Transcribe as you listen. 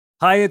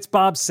Hi, it's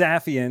Bob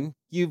Safian.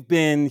 You've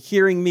been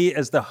hearing me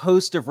as the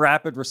host of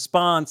Rapid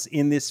Response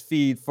in this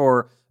feed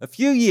for a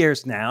few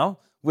years now,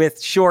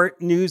 with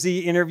short,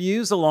 newsy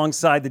interviews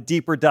alongside the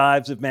deeper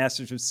dives of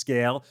Masters of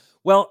Scale.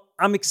 Well,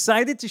 I'm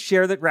excited to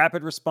share that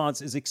Rapid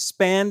Response is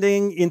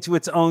expanding into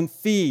its own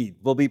feed.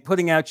 We'll be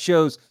putting out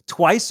shows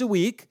twice a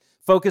week,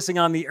 focusing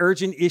on the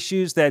urgent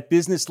issues that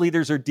business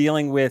leaders are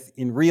dealing with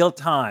in real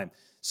time.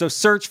 So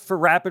search for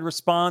Rapid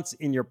Response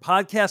in your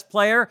podcast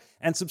player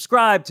and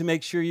subscribe to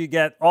make sure you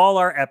get all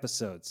our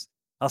episodes.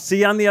 I'll see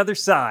you on the other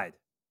side.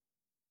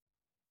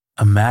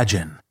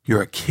 Imagine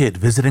you're a kid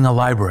visiting a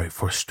library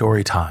for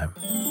story time.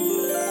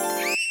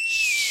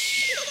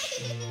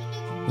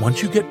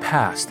 Once you get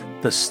past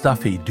the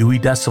stuffy Dewey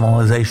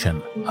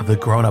decimalization of the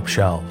grown-up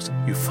shelves,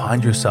 you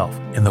find yourself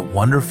in the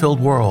wonder-filled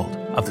world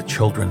of the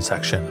children's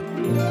section.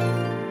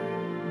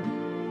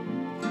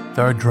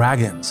 There are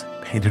dragons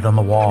painted on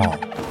the wall.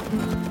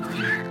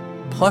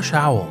 Plush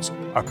owls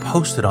are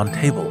posted on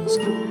tables,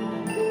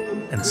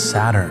 and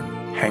Saturn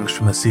hangs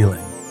from the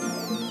ceiling.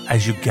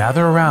 As you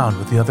gather around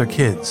with the other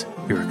kids,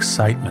 your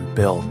excitement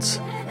builds.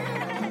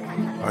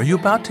 Are you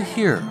about to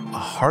hear a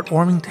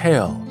heartwarming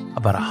tale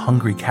about a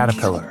hungry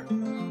caterpillar?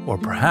 Or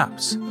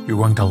perhaps you're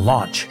going to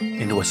launch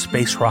into a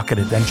space rocket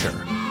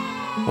adventure.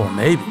 Or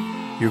maybe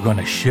you're going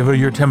to shiver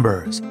your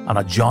timbers on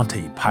a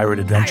jaunty pirate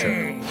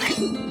adventure.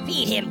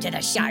 Feed him to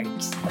the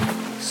sharks.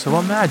 So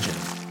imagine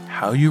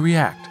how you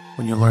react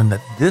when you learn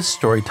that this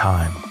story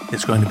time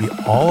is going to be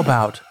all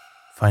about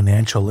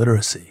financial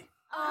literacy.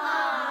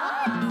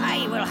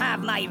 I will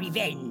have my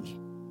revenge.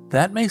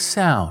 That may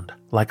sound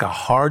like a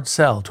hard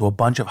sell to a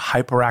bunch of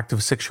hyperactive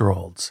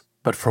 6-year-olds,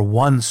 but for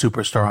one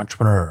superstar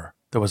entrepreneur,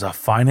 there was a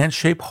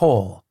finance-shaped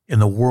hole in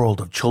the world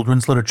of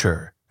children's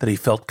literature that he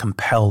felt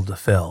compelled to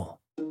fill.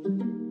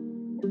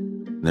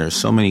 There's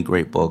so many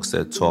great books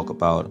that talk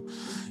about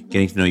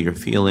getting to know your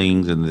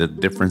feelings and the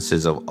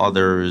differences of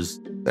others.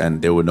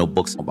 And there were no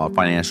books about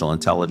financial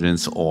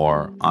intelligence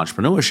or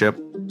entrepreneurship.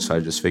 So I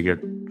just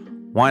figured,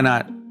 why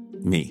not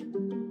me?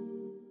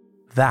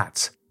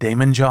 That's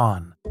Daymond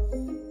John,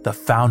 the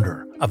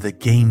founder of the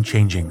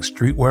game-changing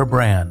streetwear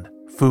brand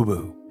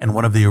FUBU and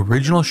one of the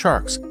original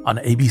sharks on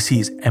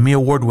ABC's Emmy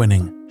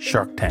Award-winning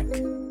Shark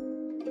Tank.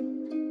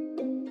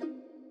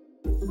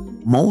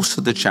 Most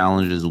of the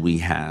challenges we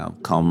have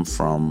come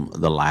from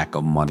the lack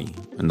of money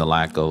and the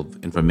lack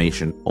of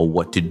information or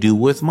what to do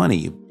with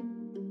money.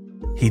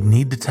 He'd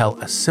need to tell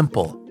a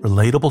simple,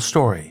 relatable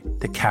story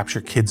to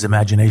capture kids'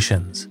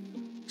 imaginations,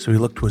 so he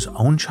looked to his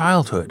own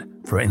childhood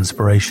for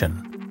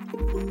inspiration.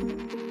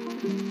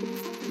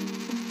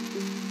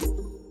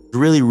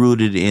 Really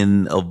rooted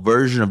in a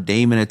version of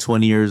Daymond at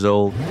 20 years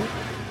old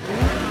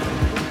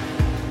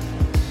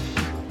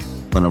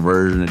and a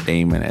version of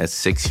Daymond at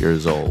 6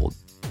 years old.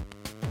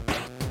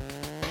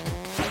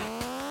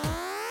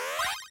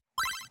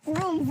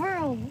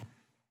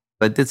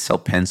 I did sell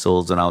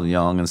pencils when I was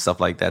young and stuff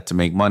like that to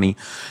make money.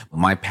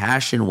 My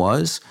passion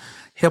was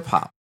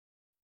hip-hop.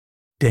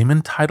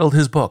 Daymond titled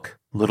his book,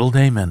 Little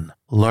Daymond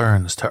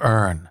Learns to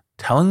Earn,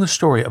 telling the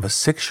story of a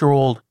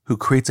 6-year-old who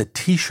creates a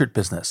t-shirt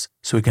business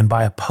so he can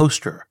buy a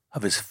poster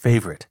of his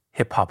favorite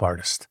hip-hop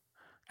artist.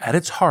 At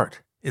its heart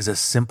is a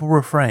simple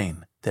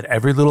refrain that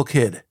every little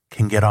kid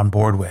can get on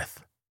board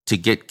with. To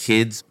get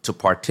kids to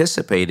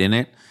participate in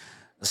it,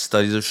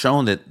 studies have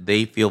shown that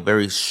they feel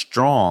very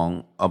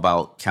strong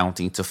about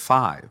counting to 5.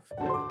 I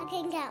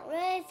can count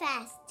really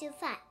fast to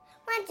 5.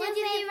 1, 2, 3,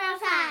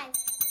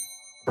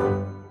 4,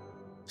 5.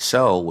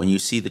 So when you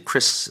see the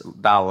crisp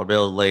dollar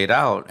bill laid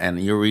out and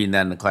you're reading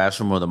that in the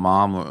classroom or the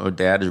mom or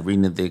dad is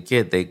reading it to their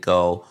kid, they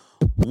go,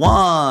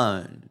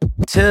 1,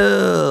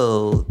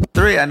 2,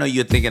 3. I know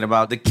you're thinking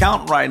about the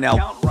count right now.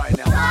 1, 2, 3,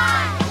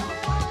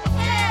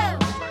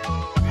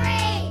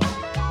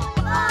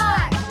 4, 5.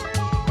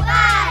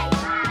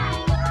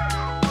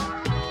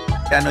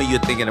 I know you're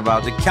thinking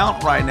about the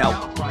count right now.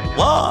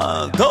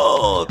 1,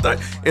 2, 3.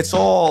 It's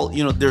all,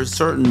 there's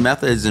certain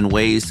methods and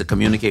ways to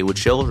communicate with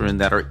children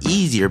that are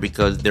easier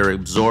because they're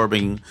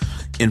absorbing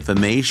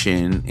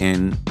information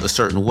in a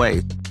certain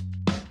way.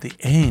 The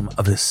aim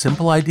of this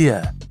simple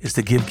idea is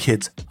to give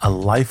kids a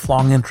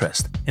lifelong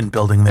interest in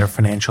building their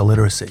financial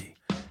literacy.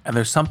 And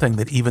there's something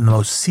that even the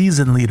most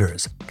seasoned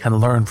leaders can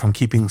learn from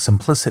keeping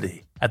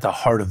simplicity at the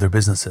heart of their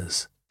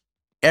businesses.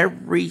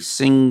 Every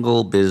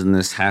single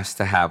business has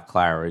to have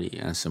clarity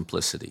and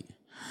simplicity.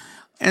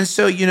 And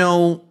so,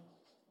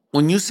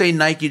 when you say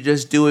Nike,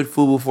 just do it,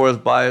 FUBU,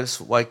 Forest Bias,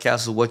 White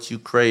Castle, What You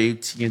Crave,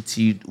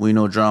 TNT, We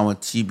Know Drama,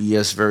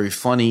 TBS, Very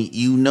Funny,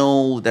 you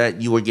know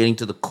that you are getting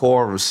to the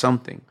core of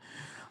something.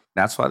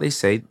 That's why they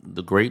say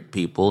the great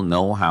people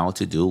know how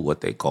to do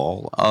what they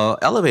call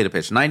elevator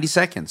pitch, 90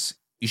 seconds.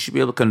 You should be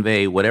able to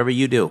convey whatever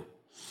you do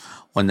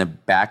on the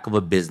back of a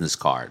business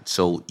card.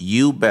 So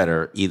you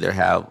better either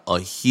have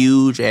a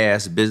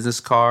huge-ass business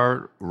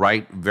card,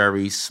 write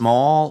very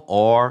small,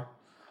 or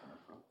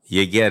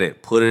you get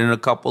it. Put it in a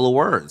couple of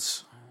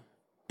words.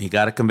 You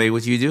got to convey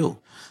what you do.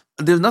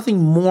 There's nothing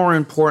more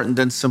important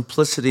than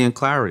simplicity and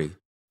clarity.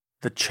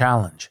 The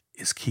challenge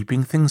is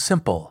keeping things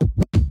simple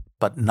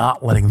but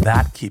not letting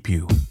that keep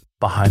you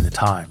behind the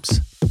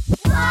times.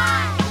 1, 2,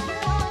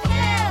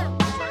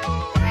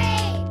 3,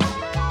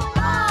 4,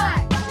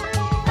 5.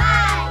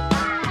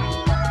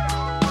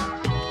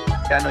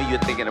 I know you're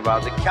thinking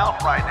about the count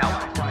right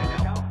now.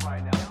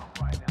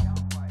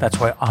 That's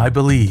why I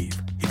believe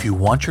if you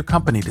want your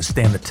company to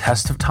stand the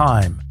test of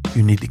time,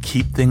 you need to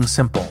keep things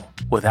simple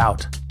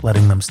without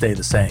letting them stay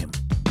the same.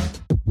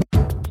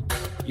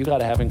 You got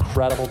to have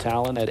incredible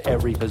talent at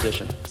every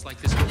position. It's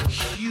like this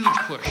huge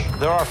push.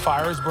 There are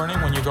fires burning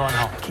when you're going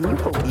home. Can you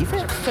believe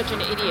it? Such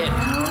an idiot.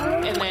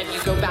 And then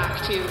you go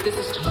back to, this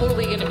is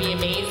totally going to be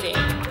amazing.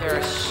 There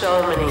are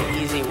so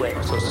many easy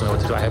ways. So what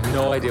to do? I have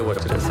no idea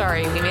what to do.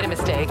 Sorry, we made a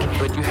mistake.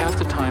 But you have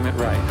to time it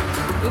right.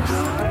 Oops.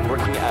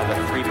 Working out of a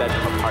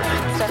 3-bedroom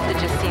apartment. Stuff that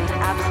just seems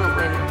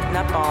absolutely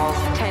nutballs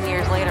 10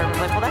 years later. I'm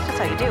like, well, that's just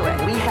how you do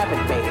it. We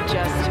haven't made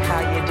Just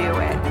how you do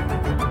it.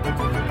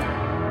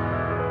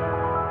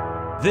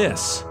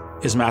 This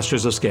is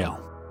Masters of Scale.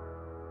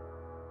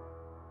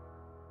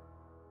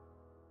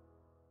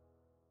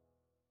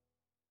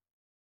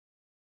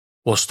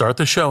 We'll start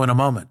the show in a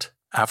moment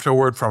after a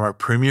word from our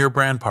premier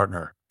brand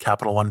partner,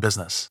 Capital One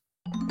Business.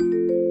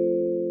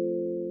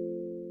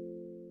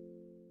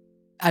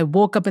 I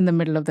woke up in the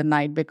middle of the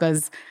night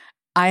because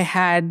I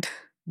had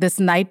this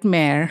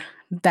nightmare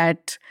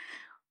that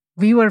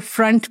we were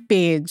front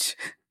page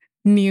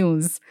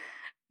news,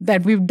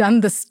 that we've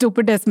done the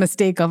stupidest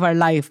mistake of our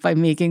life by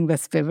making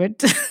this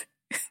pivot.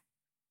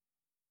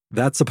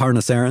 That's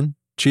Aparna Saran,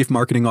 Chief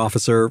Marketing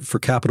Officer for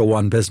Capital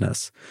One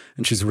Business,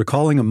 and she's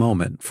recalling a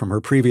moment from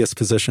her previous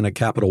position at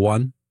Capital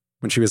One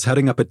when she was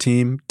heading up a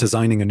team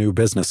designing a new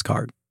business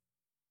card.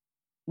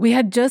 We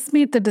had just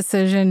made the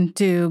decision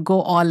to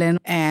go all in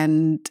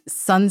and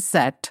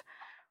sunset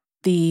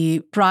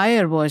the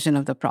prior version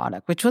of the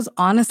product, which was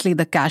honestly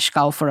the cash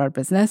cow for our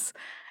business.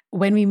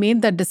 When we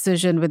made that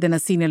decision within a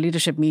senior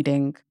leadership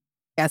meeting,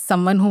 as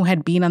someone who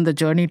had been on the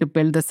journey to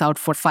build this out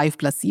for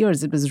 5+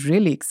 years, it was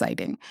really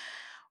exciting.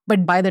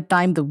 But by the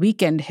time the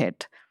weekend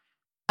hit,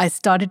 I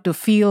started to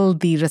feel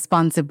the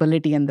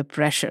responsibility and the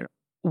pressure.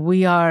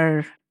 We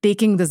are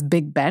taking this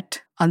big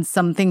bet on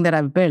something that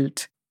I've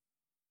built.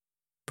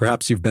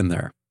 Perhaps you've been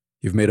there.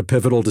 You've made a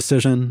pivotal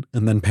decision,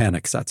 and then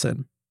panic sets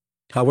in.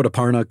 How would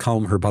Aparna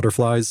calm her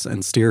butterflies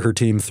and steer her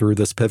team through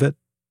this pivot?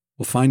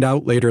 We'll find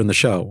out later in the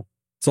show.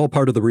 It's all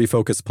part of the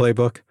Refocus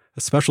Playbook,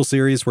 a special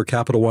series where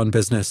Capital One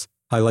Business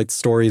highlights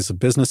stories of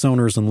business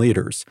owners and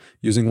leaders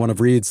using one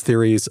of Reid's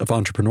theories of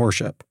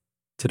entrepreneurship.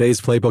 Today's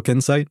Playbook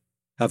Insight: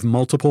 have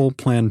multiple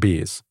Plan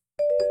Bs.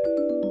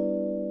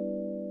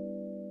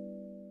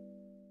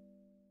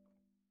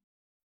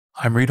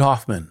 I'm Reid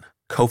Hoffman,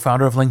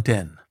 co-founder of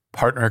LinkedIn,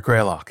 partner at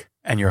Greylock,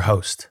 and your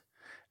host.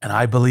 And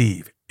I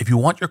believe if you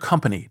want your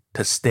company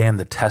to stand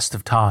the test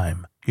of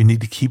time, you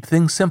need to keep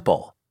things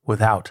simple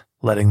without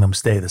letting them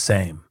stay the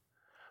same.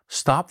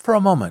 Stop for a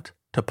moment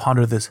to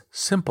ponder this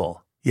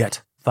simple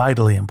yet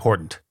vitally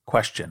important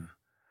question.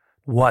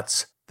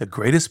 What's the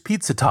greatest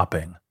pizza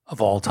topping of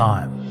all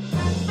time?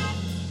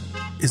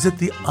 Is it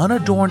the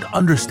unadorned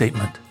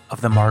understatement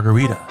of the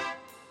margarita?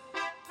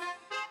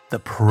 The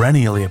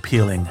perennially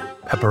appealing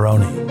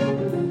pepperoni?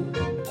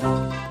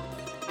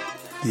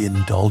 The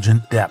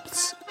indulgent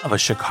depths of a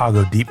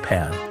Chicago deep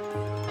pan?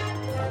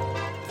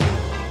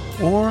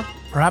 Or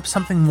perhaps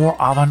something more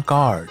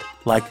avant-garde,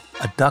 like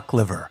a duck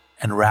liver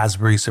and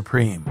raspberry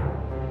supreme?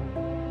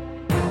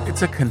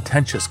 It's a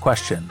contentious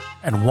question,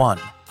 and one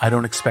I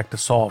don't expect to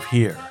solve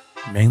here,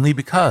 mainly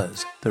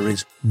because there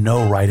is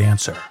no right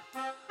answer.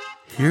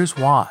 Here's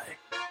why.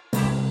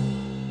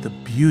 The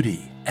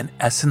beauty and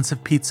essence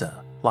of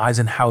pizza lies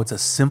in how it's a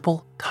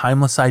simple,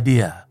 timeless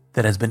idea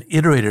that has been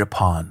iterated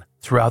upon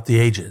throughout the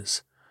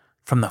ages,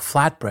 from the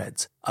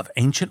flatbreads of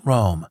ancient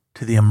Rome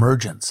to the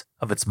emergence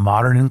of its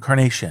modern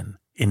incarnation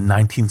in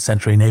 19th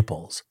century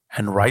Naples,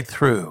 and right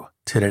through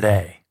to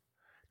today.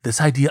 This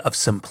idea of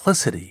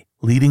simplicity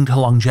leading to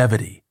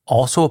longevity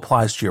also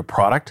applies to your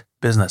product,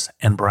 business,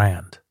 and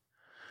brand.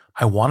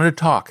 I wanted to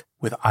talk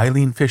with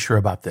Eileen Fisher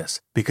about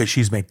this because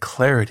she's made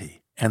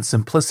clarity and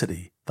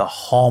simplicity the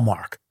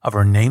hallmark of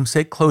her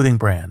namesake clothing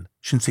brand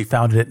since she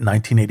founded it in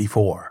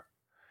 1984.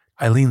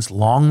 Eileen's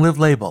long-lived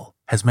label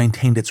has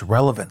maintained its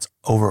relevance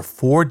over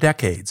 4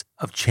 decades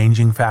of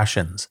changing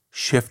fashions,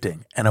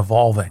 shifting and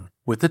evolving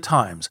with the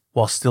times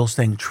while still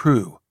staying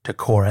true to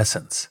core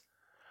essence.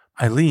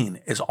 Eileen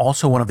is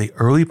also one of the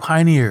early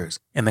pioneers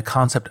in the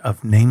concept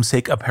of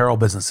namesake apparel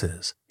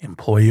businesses,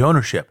 employee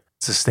ownership,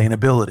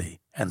 sustainability,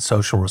 and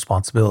social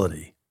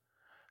responsibility.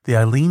 The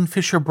Eileen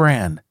Fisher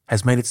brand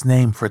has made its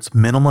name for its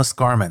minimalist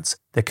garments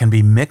that can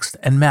be mixed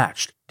and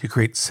matched to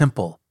create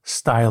simple,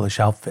 stylish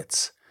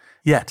outfits.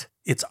 Yet,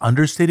 its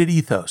understated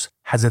ethos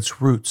has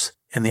its roots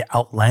in the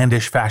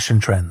outlandish fashion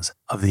trends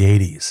of the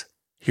 80s.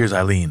 Here's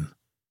Eileen.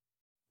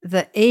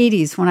 The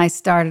 80s, when I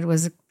started,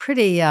 was a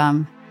pretty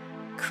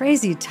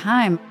crazy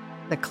time.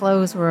 The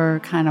clothes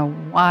were kind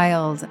of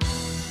wild.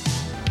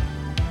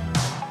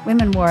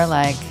 Women wore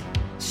like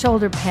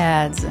shoulder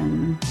pads,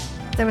 and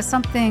there was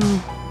something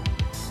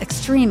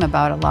extreme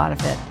about a lot of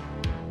it.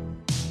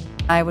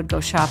 I would go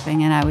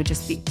shopping and I would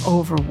just be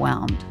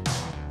overwhelmed.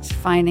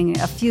 Finding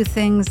a few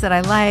things that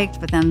I liked,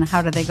 but then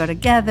how do they go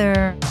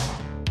together?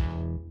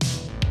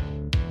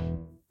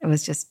 It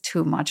was just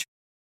too much.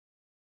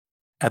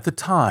 At the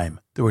time,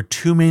 there were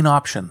two main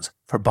options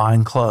for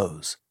buying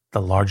clothes: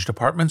 the large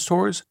department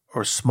stores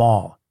or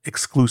small,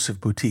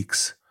 exclusive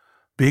boutiques.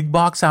 Big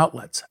box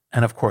outlets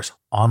and, of course,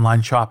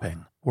 online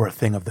shopping were a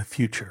thing of the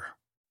future.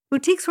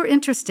 Boutiques were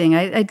interesting.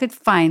 I could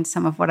find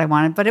some of what I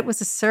wanted, but it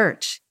was a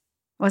search.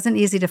 It wasn't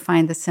easy to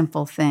find the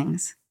simple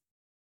things.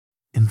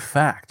 In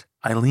fact,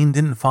 Eileen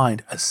didn't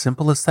find a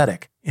simple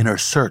aesthetic in her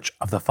search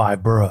of the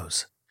 5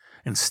 boroughs.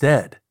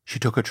 Instead, she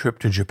took a trip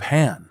to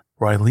Japan,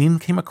 where Eileen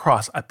came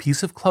across a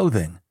piece of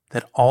clothing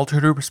that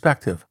altered her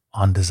perspective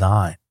on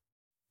design.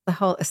 The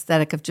whole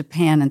aesthetic of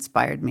Japan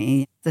inspired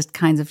me, the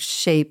kinds of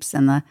shapes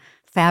and the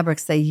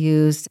fabrics they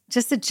used,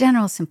 just the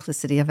general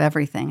simplicity of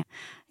everything.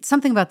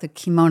 Something about the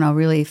kimono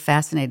really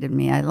fascinated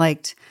me. I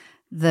liked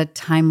the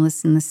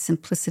timeless and the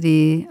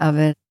simplicity of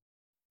it.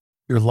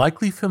 You're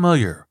likely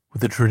familiar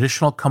with the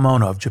traditional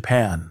kimono of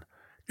Japan.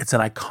 It's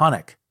an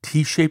iconic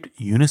T-shaped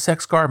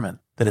unisex garment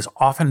that is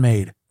often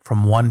made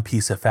from one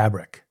piece of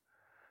fabric.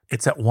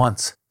 It's at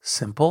once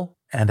simple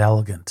and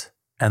elegant,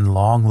 and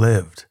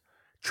long-lived,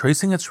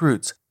 tracing its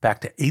roots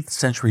back to 8th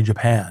century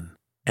Japan.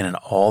 And in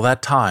all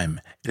that time,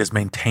 it has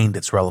maintained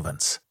its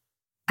relevance.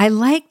 I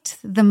liked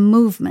the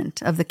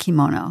movement of the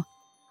kimono,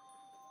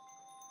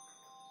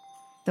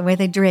 the way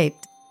they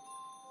draped,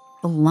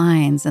 the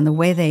lines, and the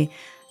way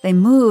they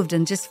moved,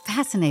 and just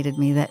fascinated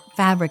me that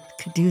fabric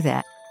could do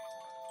that.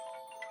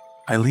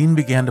 Eileen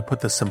began to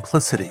put the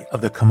simplicity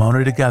of the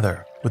kimono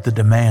together with the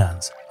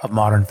demands of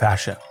modern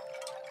fashion.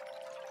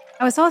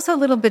 I was also a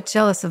little bit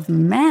jealous of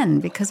men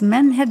because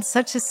men had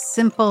such a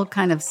simple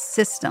kind of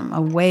system,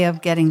 a way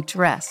of getting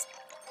dressed.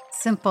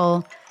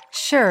 Simple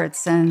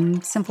shirts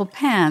and simple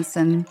pants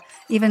and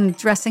even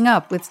dressing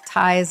up with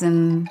ties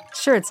and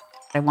shirts.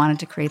 I wanted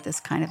to create this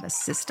kind of a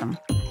system.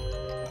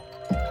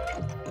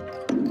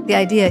 The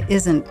idea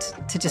isn't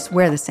to just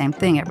wear the same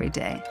thing every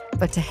day,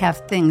 but to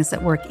have things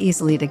that work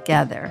easily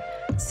together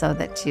so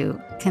that you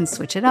can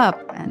switch it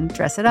up and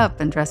dress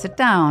it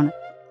down.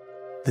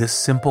 This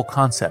simple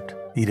concept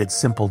needed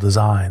simple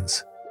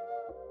designs.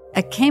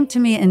 It came to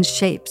me in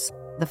shapes,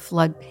 the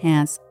flood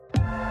pants,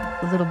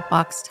 the little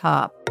box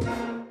top,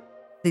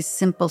 these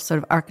simple sort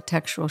of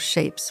architectural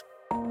shapes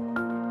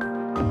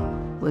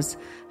was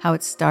how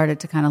it started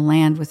to kind of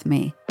land with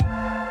me.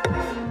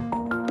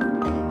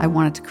 I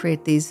wanted to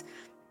create these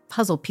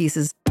puzzle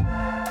pieces.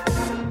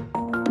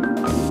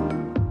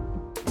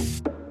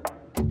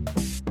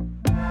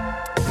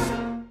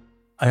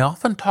 I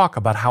often talk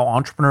about how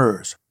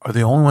entrepreneurs are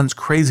the only ones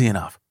crazy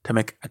enough to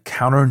make a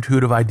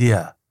counterintuitive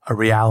idea a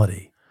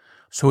reality.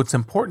 So it's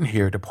important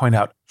here to point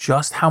out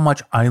just how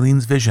much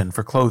Eileen's vision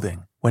for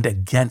clothing went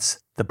against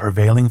the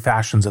prevailing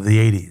fashions of the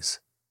 80s.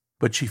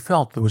 But she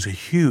felt there was a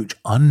huge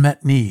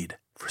unmet need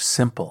for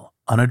simple,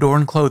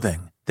 unadorned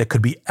clothing that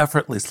could be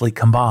effortlessly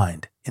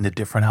combined into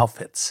different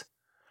outfits.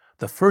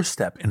 The first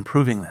step in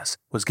proving this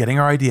was getting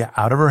her idea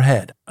out of her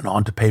head and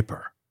onto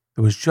paper.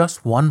 There was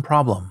just one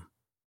problem.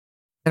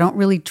 I don't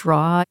really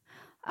draw.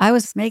 I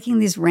was making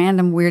these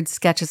random weird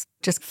sketches,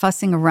 just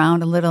fussing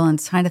around a little and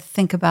trying to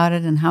think about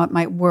it and how it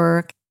might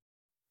work.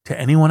 To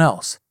anyone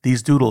else,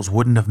 these doodles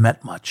wouldn't have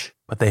meant much,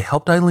 but they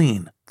helped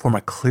Eileen form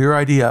a clear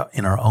idea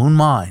in her own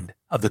mind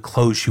of the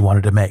clothes she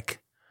wanted to make.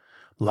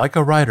 Like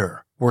a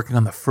writer working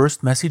on the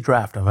first messy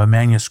draft of a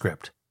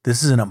manuscript,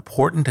 this is an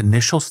important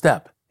initial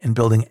step in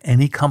building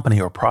any company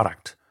or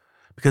product.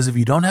 Because if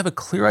you don't have a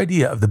clear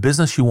idea of the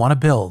business you want to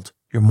build,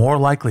 you're more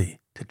likely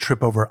to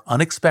trip over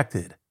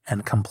unexpected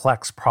and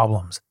complex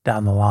problems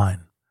down the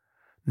line.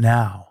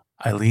 Now,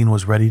 Eileen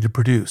was ready to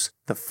produce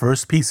the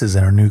first pieces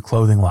in her new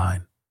clothing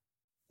line.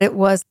 It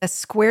was a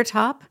square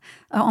top,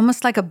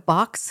 almost like a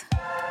box.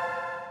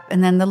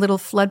 And then the little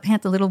flood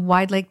pant, the little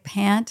wide leg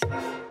pant.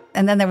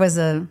 And then there was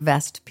a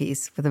vest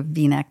piece with a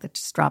V-neck that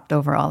just dropped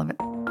over all of it.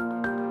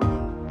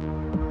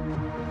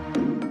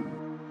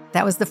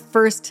 That was the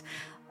first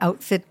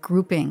outfit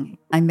grouping.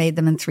 I made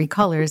them in 3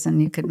 colors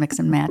and you could mix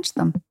and match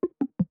them.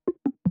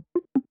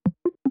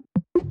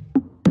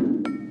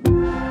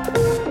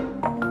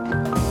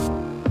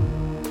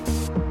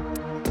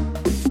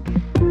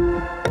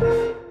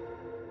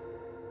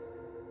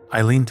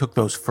 Eileen took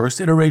those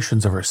first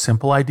iterations of her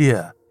simple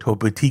idea to a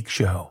boutique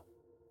show.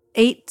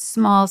 8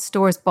 small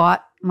stores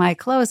bought my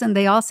clothes and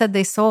they all said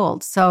they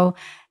sold. So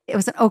it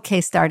was an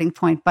okay starting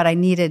point, but I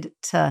needed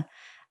to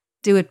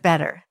do it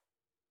better.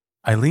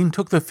 Eileen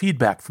took the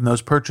feedback from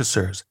those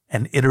purchasers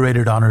and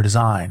iterated on her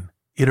design,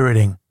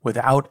 iterating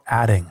without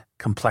adding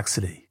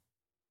complexity.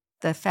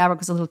 The fabric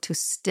was a little too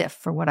stiff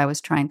for what I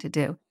was trying to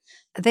do.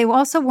 They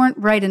also weren't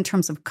right in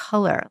terms of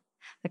color.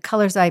 The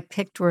colors I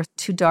picked were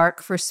too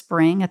dark for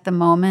spring at the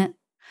moment.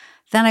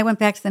 Then I went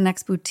back to the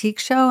next boutique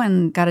show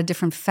and got a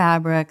different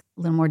fabric,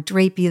 a little more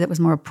drapey that was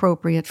more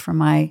appropriate for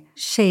my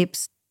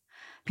shapes.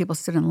 People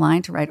stood in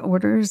line to write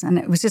orders, and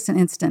it was just an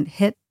instant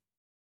hit.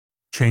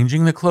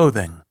 Changing the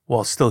clothing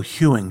while still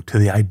hewing to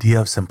the idea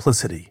of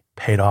simplicity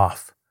paid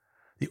off.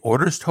 The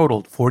orders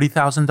totaled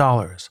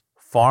 $40,000,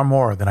 far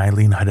more than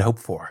Eileen had hoped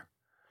for.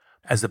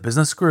 As the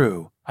business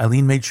grew,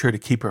 Eileen made sure to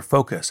keep her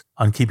focus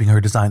on keeping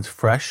her designs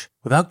fresh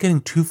without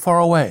getting too far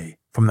away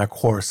from their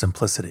core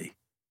simplicity.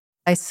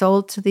 I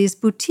sold to these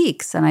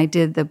boutiques, and I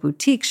did the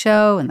boutique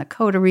show and the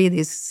coterie,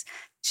 these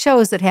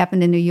shows that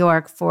happened in New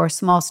York for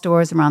small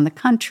stores around the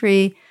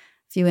country,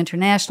 a few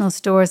international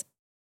stores.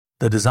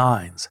 The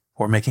designs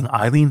were making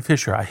Eileen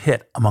Fisher a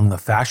hit among the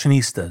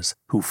fashionistas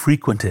who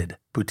frequented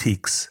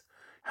boutiques.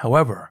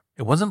 However,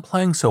 it wasn't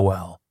playing so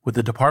well with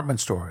the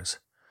department stores.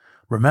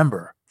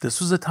 Remember,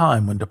 this was a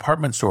time when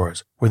department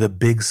stores were the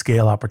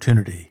big-scale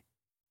opportunity.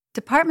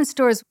 Department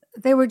stores,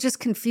 they were just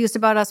confused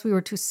about us. We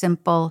were too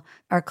simple.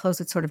 Our clothes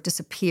would sort of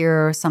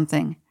disappear or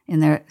something in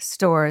their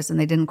stores, and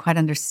they didn't quite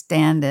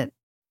understand it.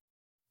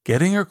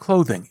 Getting your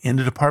clothing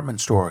into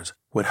department stores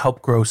would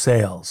help grow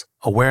sales,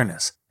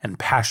 awareness, and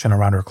passion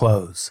around her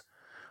clothes.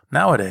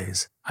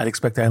 Nowadays, I'd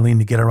expect Eileen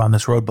to get around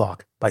this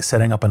roadblock by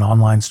setting up an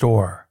online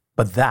store,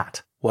 but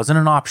that wasn't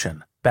an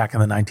option back in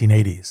the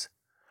 1980s.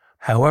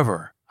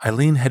 However,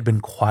 Eileen had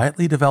been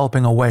quietly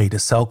developing a way to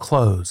sell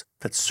clothes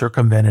that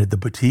circumvented the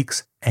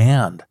boutiques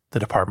and the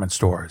department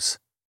stores.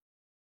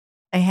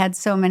 I had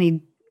so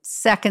many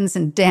seconds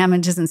and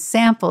damages and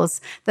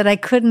samples that I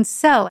couldn't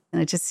sell,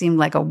 and it just seemed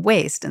like a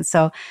waste. And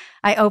so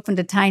I opened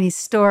a tiny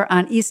store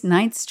on East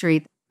 9th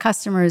Street.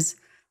 Customers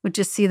would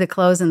just see the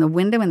clothes in the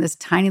window in this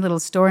tiny little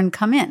store and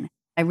come in.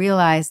 I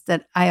realized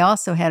that I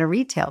also had a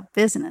retail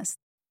business.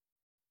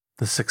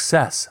 The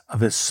success of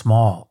this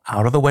small,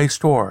 out-of-the-way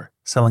store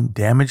selling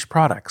damaged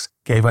products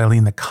gave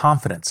Eileen the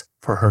confidence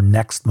for her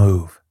next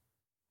move.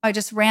 I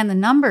just ran the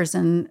numbers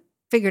and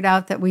figured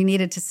out that we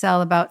needed to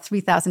sell about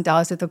 $3,000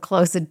 worth of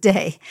clothes a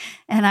day.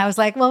 And I was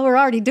like, well, we're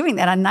already doing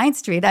that on 9th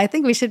Street. I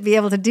think we should be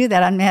able to do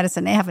that on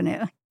Madison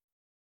Avenue.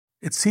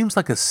 It seems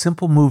like a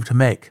simple move to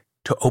make,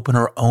 to open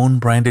her own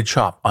branded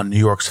shop on New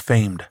York's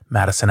famed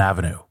Madison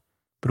Avenue.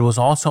 But it was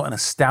also an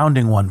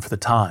astounding one for the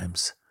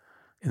times.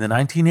 In the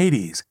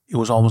 1980s, it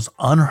was almost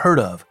unheard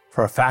of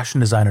for a fashion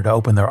designer to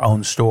open their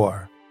own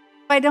store.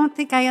 I don't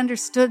think I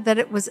understood that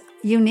it was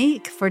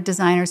unique for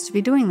designers to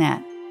be doing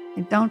that.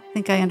 I don't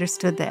think I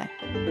understood that.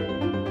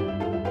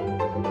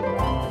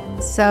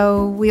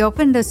 So we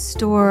opened a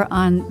store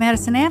on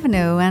Madison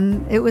Avenue,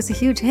 and it was a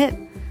huge hit.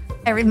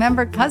 I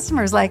remember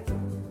customers like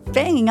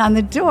banging on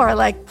the door,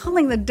 like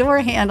pulling the door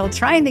handle,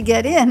 trying to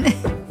get in.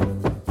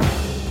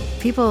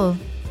 People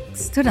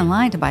stood in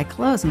line to buy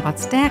clothes and bought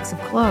stacks of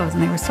clothes,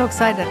 and they were so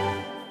excited.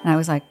 And I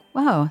was like,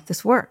 whoa,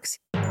 this works.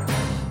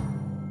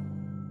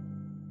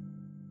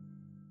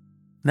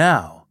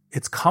 Now,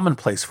 it's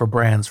commonplace for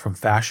brands from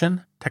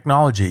fashion,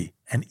 technology,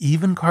 and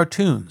even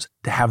cartoons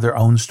to have their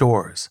own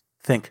stores.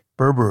 Think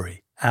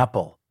Burberry,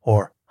 Apple,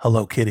 or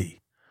Hello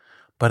Kitty.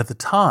 But at the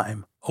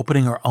time,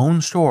 opening her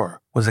own store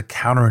was a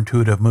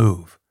counterintuitive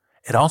move.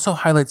 It also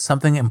highlights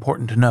something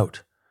important to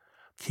note.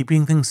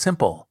 Keeping things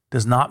simple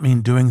does not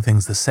mean doing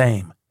things the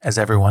same as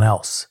everyone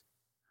else.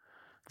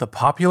 The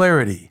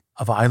popularity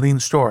of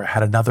Eileen's store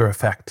had another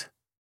effect.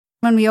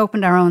 When we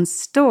opened our own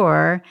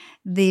store,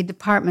 the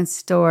department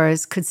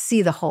stores could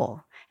see the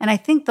whole. And I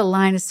think the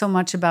line is so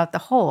much about the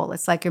whole.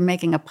 It's like you're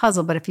making a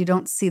puzzle, but if you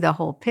don't see the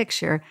whole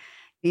picture,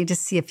 you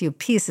just see a few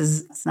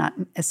pieces, it's not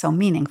so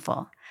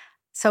meaningful.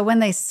 So when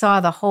they saw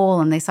the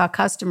whole and they saw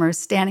customers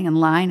standing in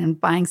line and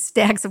buying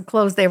stacks of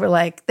clothes, they were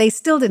like, they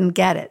still didn't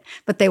get it,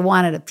 but they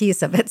wanted a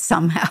piece of it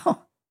somehow.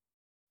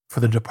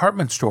 For the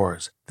department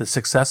stores, the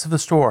success of the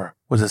store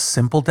was a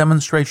simple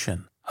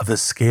demonstration of the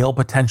scale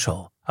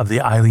potential of the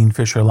Eileen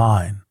Fisher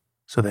line,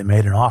 so they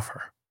made an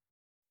offer.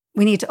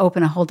 We need to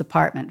open a whole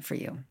department for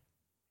you.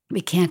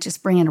 We can't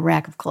just bring in a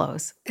rack of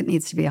clothes. It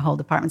needs to be a whole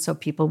department so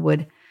people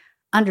would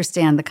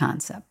understand the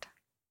concept.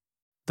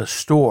 The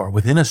store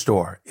within a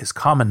store is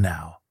common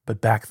now,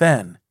 but back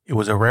then it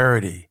was a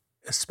rarity,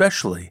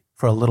 especially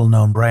for a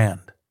little-known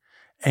brand.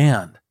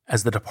 And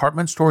as the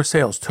department store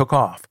sales took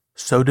off,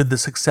 so did the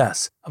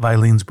success of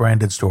Eileen's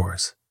branded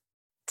stores.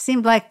 It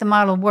seemed like the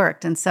model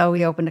worked, and so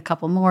we opened a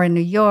couple more in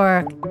New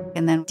York,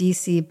 and then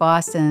DC,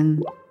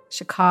 Boston,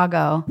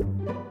 Chicago.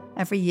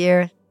 Every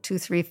year, 2,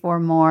 3, 4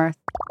 more,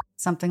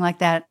 something like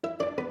that.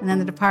 And then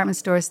the department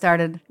stores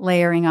started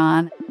layering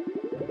on.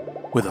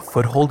 With a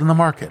foothold in the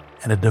market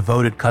and a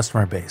devoted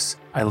customer base,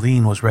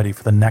 Eileen was ready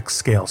for the next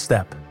scale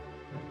step.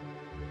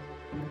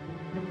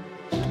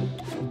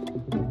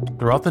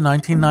 Throughout the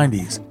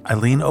 1990s,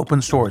 Eileen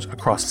opened stores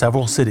across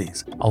several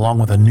cities, along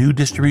with a new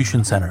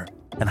distribution center,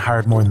 and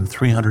hired more than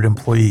 300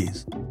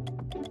 employees.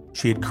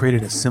 She had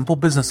created a simple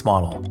business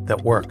model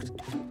that worked.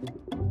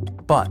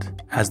 But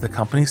as the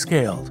company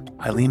scaled,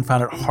 Eileen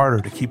found it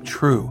harder to keep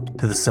true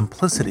to the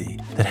simplicity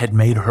that had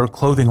made her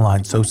clothing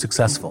line so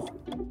successful.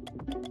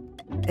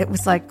 It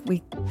was like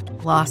we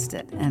lost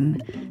it,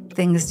 and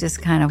things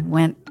just kind of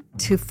went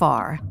too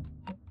far.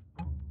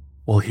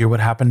 We'll hear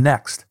what happened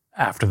next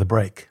after the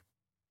break.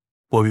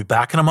 We'll be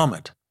back in a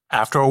moment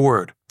after a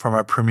word from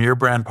our premier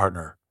brand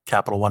partner,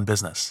 Capital One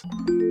Business.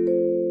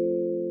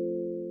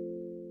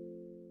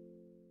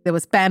 There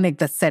was panic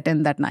that set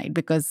in that night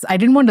because I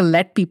didn't want to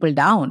let people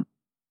down.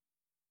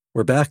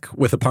 We're back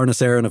with Aparna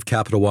Saran of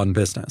Capital One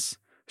Business.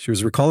 She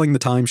was recalling the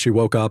time she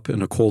woke up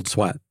in a cold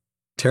sweat,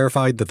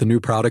 terrified that the new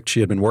product she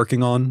had been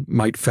working on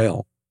might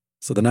fail.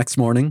 So the next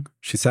morning,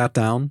 she sat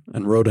down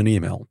and wrote an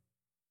email.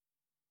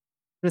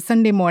 It was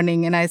Sunday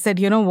morning, and I said,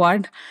 you know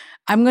what?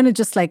 I'm going to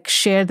just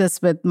share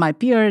this with my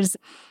peers.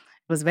 It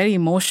was very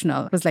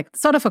emotional. It was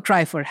sort of a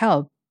cry for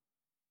help.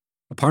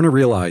 Aparna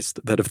realized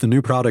that if the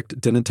new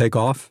product didn't take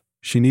off,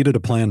 she needed a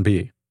plan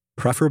B,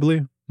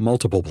 preferably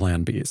multiple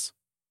plan Bs.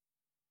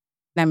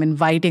 I'm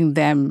inviting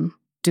them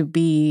to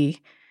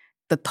be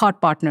the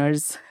thought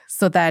partners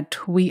so that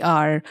we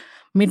are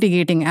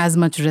mitigating as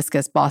much risk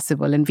as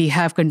possible and we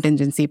have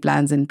contingency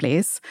plans in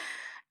place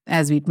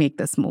as we make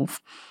this move.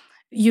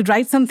 You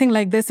write something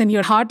like this and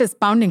your heart is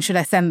pounding, should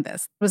I send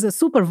this? It was a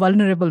super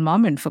vulnerable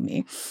moment for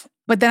me.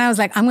 But then I was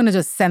I'm going to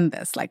just send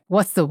this.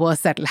 What's the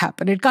worst that'll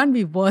happen? It can't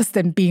be worse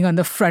than being on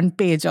the front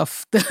page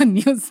of the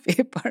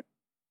newspaper.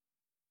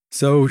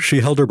 So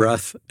she held her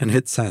breath and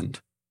hit send.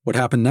 What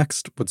happened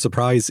next would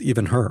surprise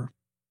even her.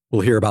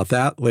 We'll hear about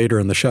that later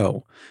in the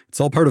show.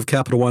 It's all part of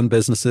Capital One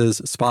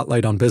Business's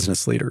Spotlight on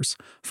Business Leaders,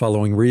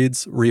 following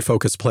Reed's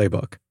Refocus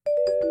Playbook.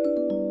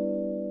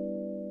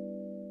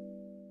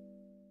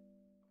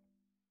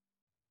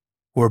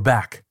 We're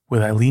back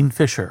with Eileen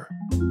Fisher.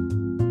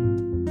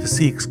 To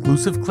see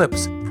exclusive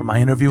clips from my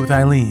interview with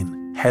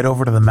Eileen, head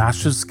over to the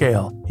Masters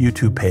Scale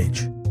YouTube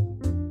page.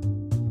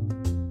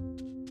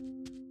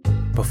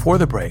 Before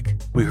the break,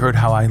 we heard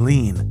how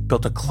Eileen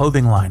built a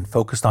clothing line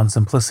focused on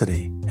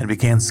simplicity and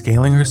began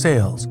scaling her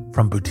sales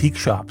from boutique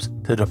shops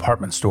to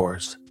department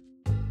stores.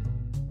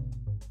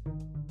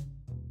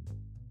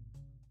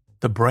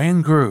 The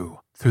brand grew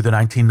through the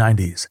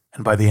 1990s,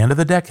 and by the end of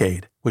the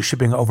decade, was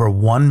shipping over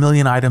 1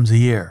 million items a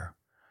year.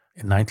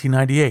 In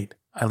 1998,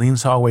 Eileen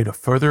saw a way to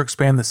further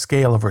expand the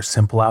scale of her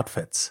simple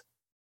outfits.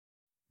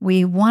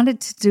 We wanted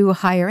to do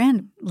higher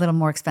end, a little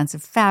more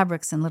expensive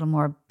fabrics and a little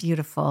more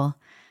beautiful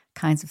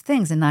kinds of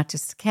things and not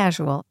just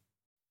casual.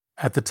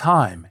 At the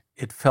time,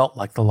 it felt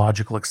like the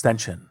logical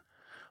extension.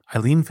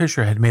 Eileen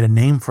Fisher had made a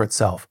name for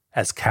itself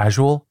as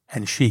casual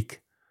and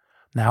chic.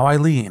 Now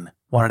Eileen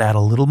wanted to add a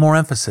little more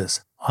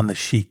emphasis on the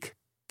chic,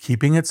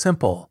 keeping it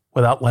simple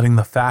without letting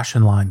the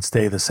fashion line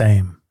stay the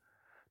same.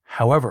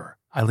 However,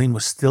 Eileen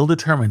was still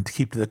determined to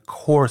keep to the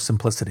core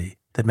simplicity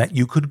that meant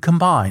you could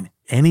combine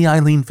any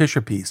Eileen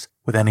Fisher piece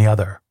with any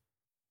other.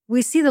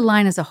 We see the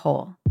line as a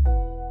whole.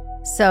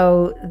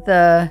 So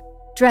the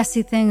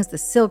dressy things, the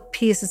silk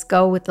pieces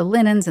go with the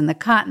linens and the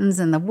cottons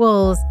and the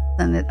wools,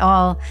 and it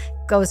all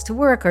goes to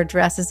work or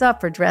dresses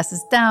up or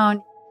dresses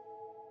down.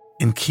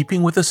 In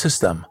keeping with the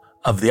system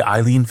of the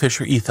Eileen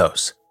Fisher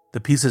ethos, the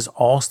pieces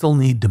all still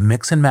need to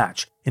mix and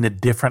match into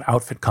different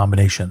outfit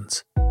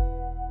combinations.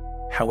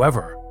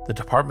 However, the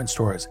department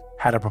stores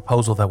had a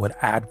proposal that would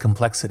add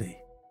complexity.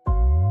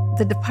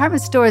 The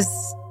department stores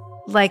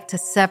like to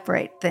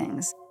separate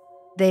things.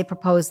 They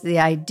proposed the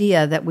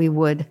idea that we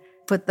would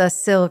put the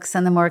silks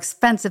and the more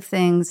expensive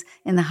things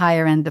in the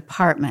higher-end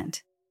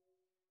department.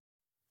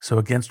 So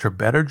against her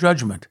better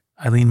judgment,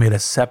 Eileen made a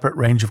separate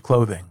range of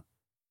clothing.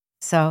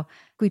 So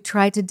we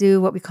tried to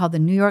do what we call the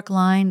New York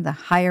line, the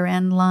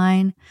higher-end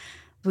line.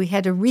 We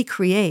had to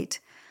recreate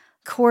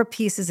core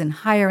pieces in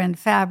higher-end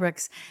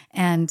fabrics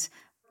and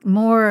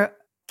more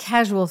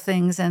casual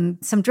things and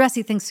some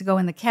dressy things to go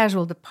in the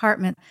casual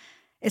department.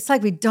 It's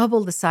like we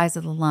doubled the size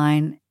of the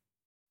line.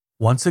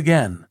 Once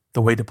again,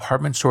 the way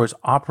department stores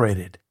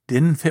operated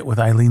didn't fit with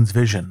Eileen's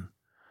vision.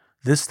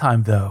 This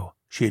time, though,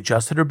 she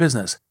adjusted her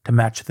business to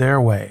match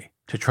their way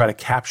to try to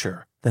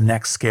capture the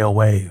next scale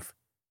wave.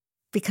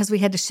 Because we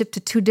had to ship to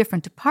 2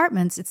 different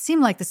departments, it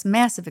seemed like this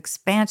massive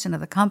expansion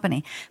of the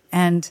company.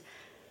 And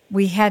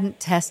we hadn't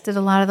tested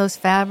a lot of those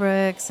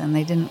fabrics, and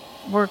they didn't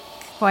work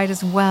quite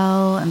as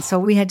well. And so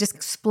we had just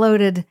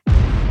exploded.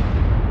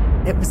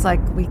 It was like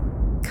we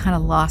kind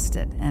of lost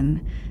it,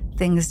 and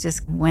things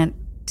just went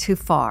too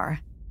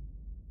far.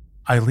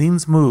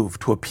 Eileen's move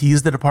to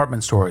appease the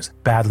department stores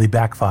badly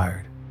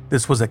backfired.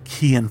 This was a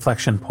key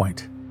inflection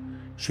point.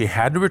 She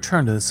had to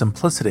return to the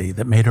simplicity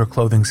that made her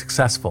clothing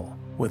successful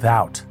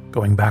without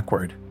going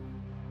backward.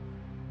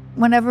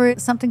 Whenever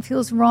something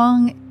feels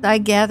wrong, I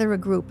gather a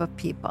group of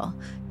people,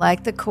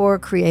 like the core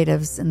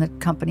creatives in the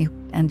company,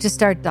 and just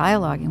start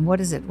dialoguing.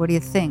 What is it? What do you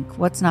think?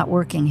 What's not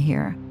working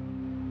here?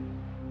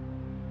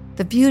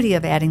 The beauty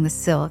of adding the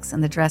silks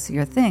and the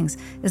dressier things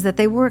is that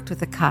they worked with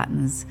the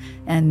cottons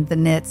and the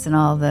knits and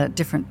all the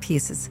different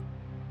pieces.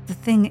 The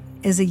thing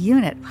is a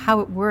unit.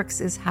 How it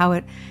works is how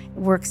it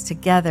works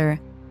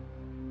together.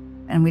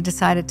 And we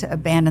decided to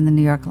abandon the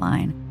New York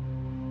line.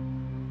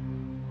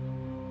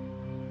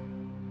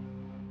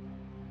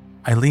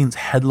 Eileen's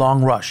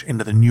headlong rush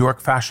into the New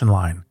York fashion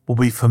line will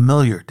be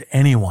familiar to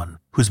anyone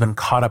who's been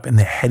caught up in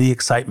the heady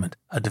excitement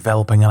of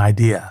developing an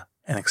idea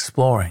and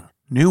exploring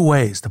new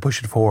ways to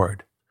push it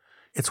forward.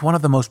 It's one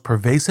of the most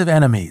pervasive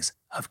enemies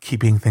of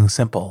keeping things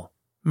simple,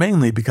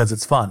 mainly because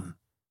it's fun.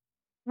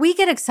 We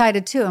get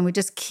excited too, and we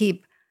just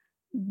keep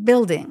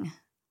building.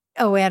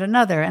 oh, add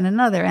another and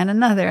another and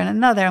another and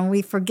another. And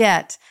we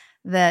forget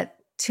that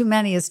too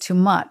many is too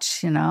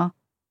much,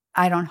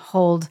 I don't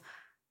hold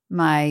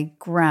my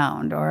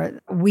ground,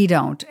 or we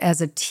don't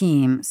as a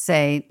team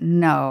say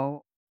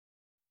no.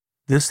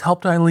 This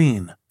helped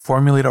Eileen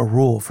formulate a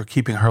rule for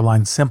keeping her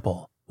line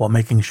simple while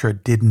making sure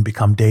it didn't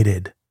become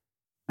dated.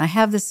 I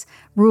have this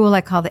rule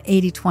I call the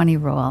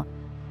 80-20 rule.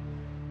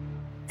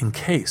 In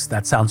case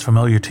that sounds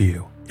familiar to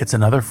you, it's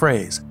another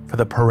phrase for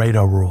the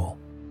Pareto rule.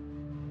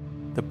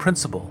 The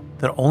principle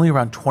that only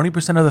around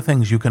 20% of the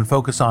things you can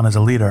focus on as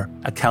a leader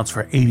accounts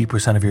for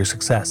 80% of your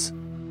success.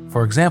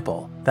 For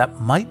example, that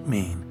might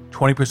mean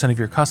 20% of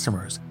your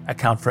customers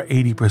account for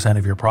 80%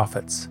 of your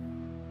profits.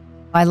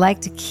 I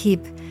like to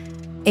keep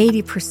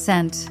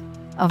 80%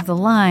 of the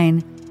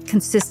line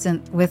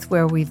consistent with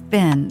where we've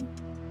been.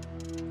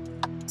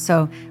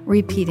 So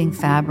repeating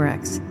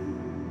fabrics,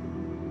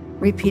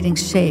 repeating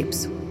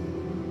shapes.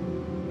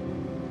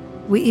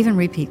 We even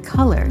repeat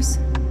colors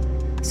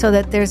so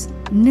that there's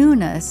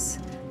newness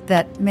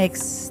that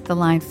makes the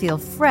line feel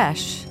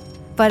fresh,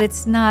 but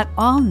it's not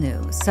all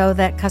new, so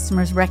that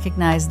customers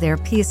recognize their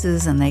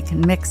pieces and they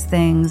can mix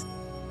things.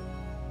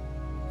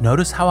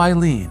 Notice how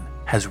Eileen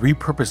has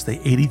repurposed the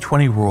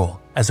 80-20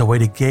 rule as a way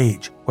to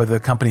gauge whether the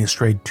company has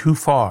strayed too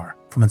far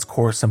from its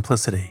core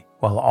simplicity,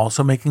 while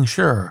also making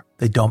sure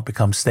they don't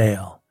become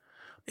stale.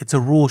 It's a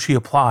rule she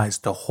applies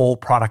to whole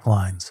product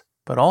lines,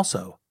 but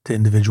also to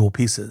individual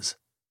pieces.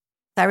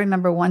 I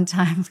remember one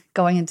time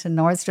going into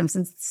Nordstrom's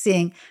and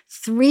seeing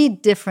 3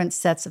 different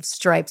sets of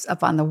stripes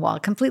up on the wall,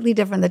 completely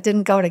different, that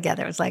didn't go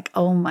together. It was like,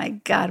 oh my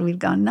God, we've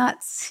gone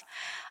nuts.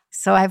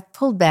 So I've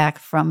pulled back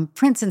from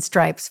prints and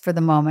stripes for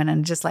the moment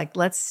and just like,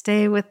 let's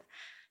stay with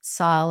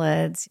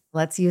solids.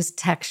 Let's use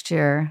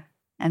texture.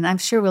 And I'm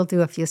sure we'll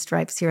do a few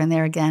stripes here and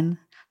there again.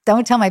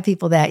 Don't tell my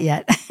people that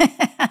yet.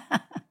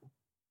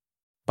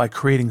 By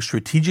creating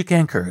strategic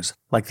anchors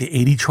like the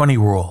 80-20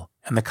 rule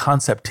and the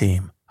concept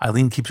team,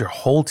 Eileen keeps her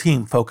whole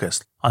team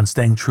focused on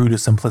staying true to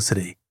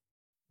simplicity.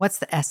 What's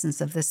the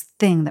essence of this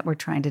thing that we're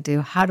trying to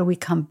do? How do we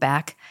come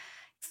back,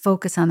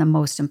 focus on the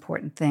most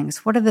important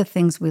things? What are the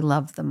things we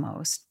love the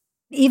most?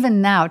 Even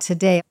now,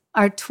 today,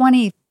 our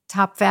 20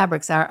 top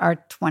fabrics are our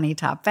 20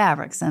 top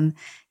fabrics, and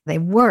they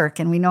work,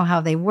 and we know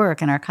how they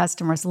work, and our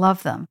customers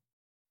love them.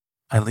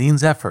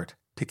 Eileen's effort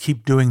to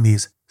keep doing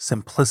these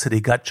simplicity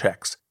gut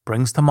checks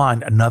brings to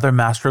mind another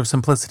master of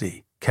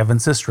simplicity, Kevin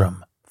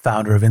Systrom,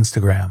 founder of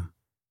Instagram.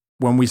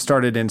 When we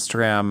started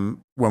Instagram,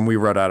 when we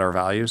wrote out our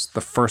values,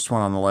 the first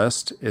one on the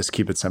list is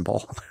keep it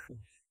simple.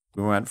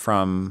 We went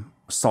from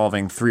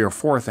solving 3 or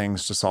 4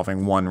 things to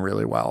solving one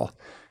really well.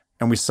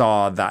 And we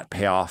saw that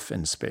pay off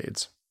in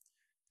spades.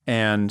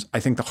 And I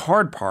think the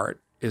hard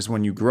part is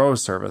when you grow a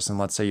service, and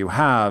let's say you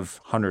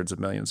have hundreds of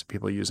millions of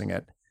people using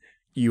it,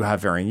 you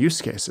have varying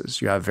use cases.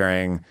 You have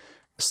varying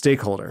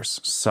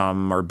stakeholders.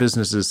 Some are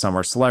businesses, some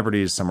are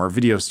celebrities, some are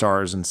video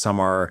stars, and some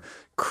are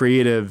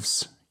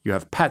creatives. You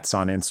have pets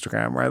on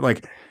Instagram, right?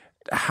 Like,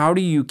 how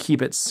do you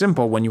keep it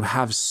simple when you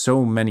have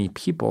so many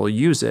people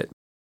use it?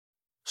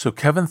 So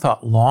Kevin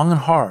thought long and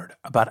hard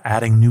about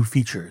adding new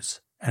features,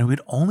 and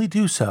we'd only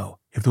do so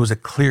if there was a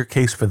clear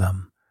case for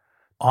them.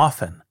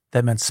 Often,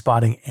 that meant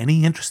spotting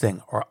any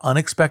interesting or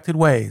unexpected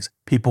ways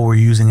people were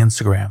using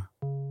Instagram.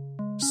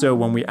 So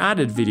when we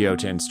added video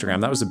to Instagram,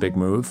 that was a big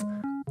move.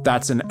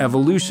 That's an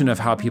evolution of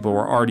how people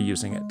were already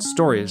using it.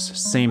 Stories,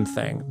 same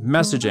thing.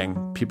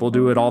 Messaging, people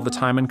do it all the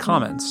time in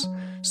comments.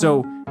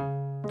 So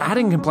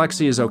adding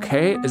complexity is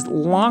okay as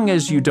long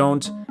as you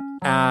don't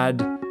add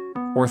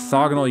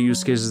orthogonal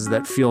use cases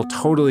that feel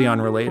totally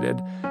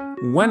unrelated.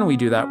 When we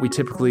do that, we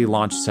typically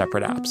launch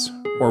separate apps,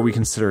 or we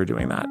consider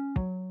doing that.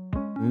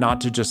 Not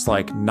to just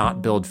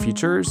not build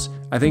features.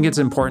 I think it's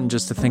important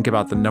just to think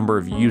about the number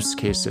of use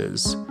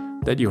cases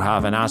that you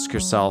have and ask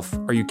yourself,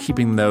 are you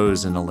keeping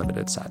those in a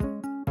limited set?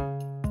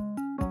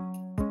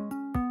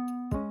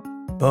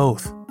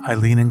 Both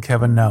Eileen and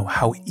Kevin know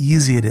how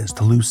easy it is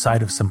to lose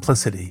sight of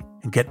simplicity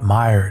and get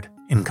mired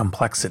in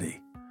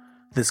complexity.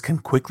 This can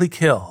quickly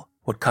kill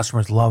what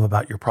customers love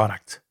about your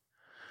product.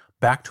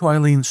 Back to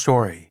Eileen's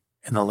story,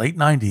 in the late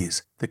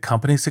 90s, the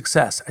company's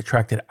success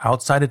attracted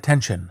outside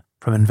attention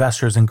from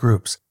investors and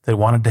groups that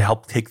wanted to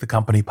help take the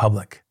company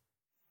public.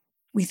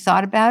 We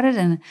thought about it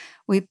and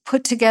we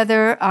put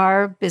together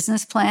our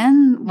business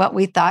plan, what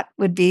we thought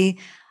would be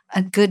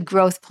a good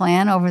growth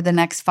plan over the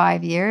next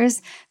 5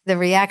 years. The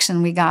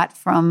reaction we got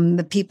from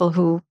the people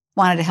who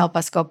wanted to help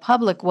us go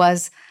public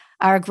was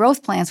our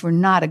growth plans were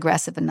not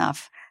aggressive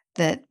enough,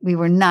 that we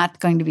were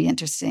not going to be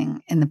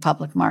interesting in the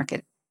public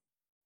market.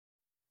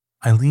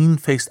 Eileen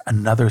faced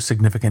another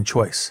significant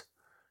choice.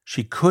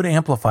 She could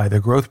amplify their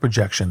growth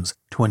projections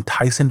to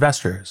entice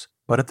investors,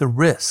 but at the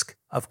risk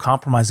of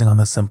compromising on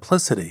the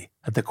simplicity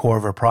at the core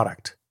of her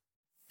product.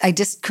 I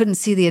just couldn't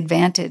see the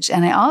advantage.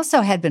 And I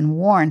also had been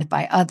warned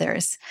by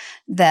others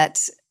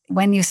that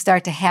when you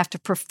start to have to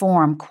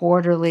perform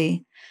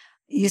quarterly,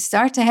 you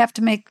start to have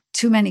to make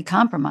too many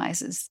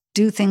compromises,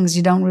 do things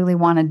you don't really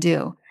want to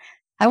do.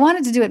 I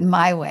wanted to do it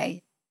my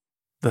way.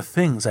 The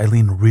things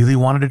Eileen really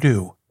wanted to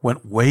do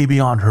went way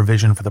beyond her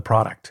vision for the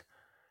product.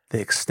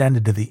 They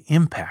extended to the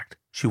impact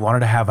she wanted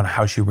to have on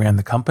how she ran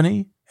the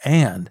company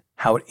and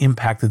how it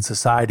impacted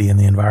society and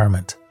the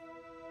environment.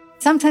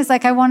 Sometimes,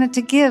 I wanted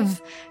to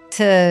give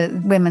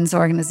to women's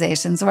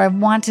organizations, or I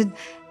wanted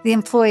the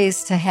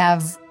employees to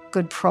have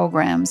good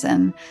programs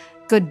and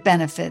good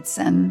benefits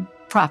and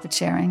profit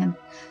sharing. And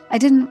I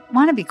didn't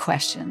want to be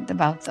questioned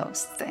about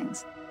those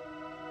things.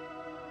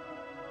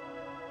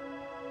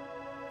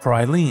 For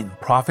Eileen,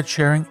 profit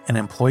sharing and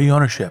employee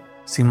ownership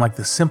seemed like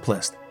the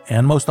simplest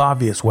and most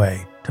obvious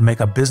way to make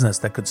a business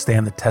that could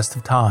stand the test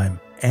of time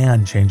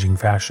and changing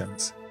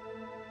fashions.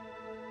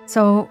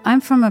 So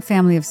I'm from a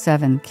family of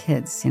 7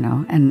 kids,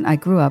 and I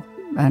grew up,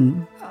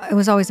 and it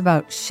was always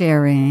about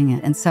sharing.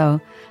 And so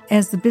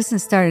as the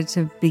business started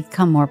to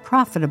become more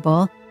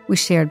profitable, we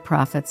shared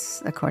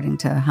profits according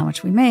to how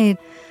much we made.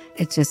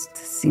 It just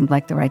seemed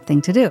like the right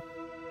thing to do.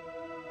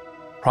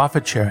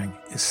 Profit sharing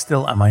is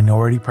still a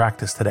minority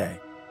practice today.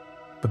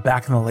 But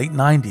back in the late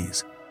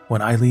 90s,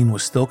 when Eileen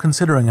was still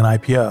considering an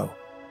IPO,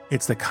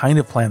 it's the kind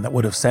of plan that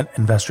would have sent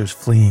investors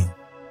fleeing.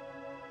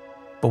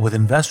 But with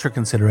investor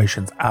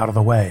considerations out of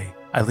the way,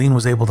 Eileen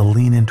was able to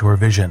lean into her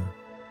vision.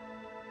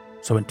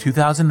 So in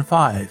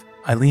 2005,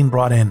 Eileen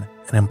brought in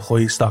an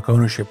employee stock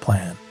ownership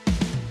plan.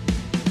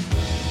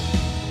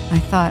 I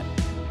thought,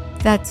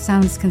 that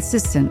sounds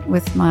consistent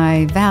with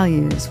my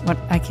values, what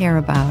I care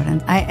about.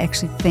 And I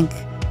actually think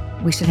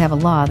we should have a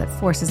law that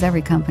forces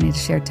every company to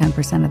share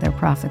 10% of their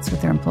profits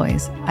with their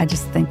employees. I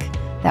just think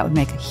that would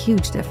make a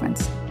huge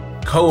difference.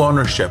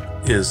 Co-ownership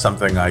is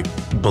something I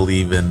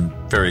believe in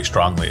very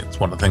strongly. It's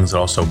one of the things that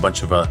also a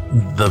bunch of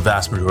the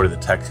vast majority of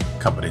the tech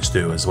companies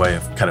do, as a way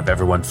of kind of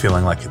everyone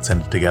feeling like it's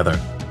in it together.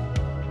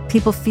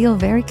 People feel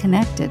very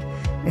connected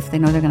if they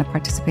know they're going to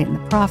participate in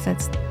the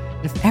profits.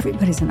 If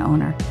everybody's an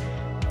owner,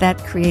 that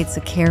creates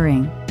a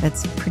caring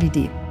that's pretty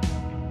deep.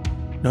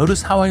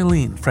 Notice how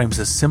Eileen frames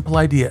this simple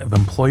idea of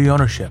employee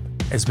ownership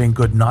as being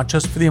good not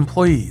just for the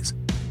employees,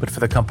 but for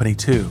the company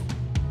too.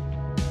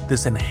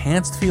 This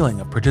enhanced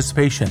feeling of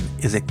participation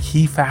is a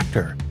key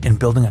factor in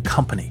building a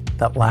company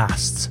that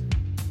lasts.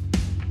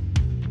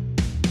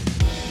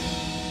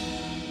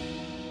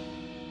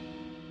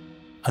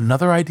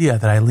 Another idea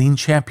that Eileen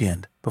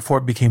championed before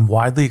it became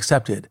widely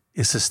accepted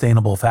is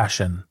sustainable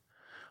fashion.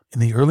 In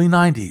the early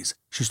 90s,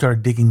 she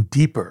started digging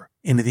deeper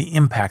into the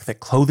impact that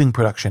clothing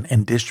production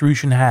and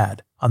distribution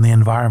had on the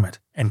environment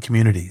and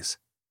communities.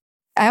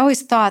 I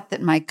always thought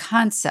that my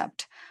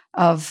concept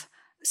of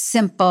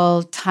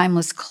simple,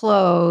 timeless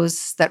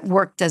clothes that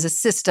worked as a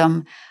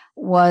system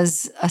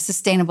was a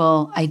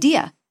sustainable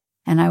idea.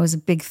 And I was a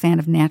big fan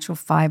of natural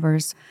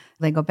fibers.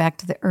 They go back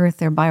to the earth,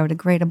 they're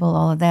biodegradable,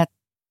 all of that.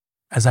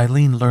 As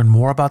Eileen learned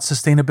more about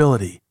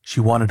sustainability, she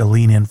wanted to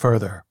lean in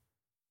further.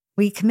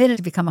 We committed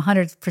to become a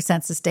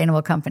 100%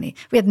 sustainable company.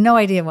 We had no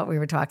idea what we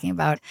were talking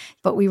about,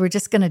 but we were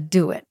just going to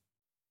do it.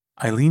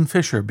 Eileen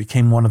Fisher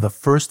became one of the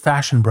first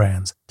fashion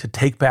brands to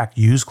take back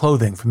used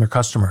clothing from their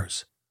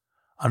customers.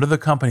 Under the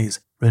company's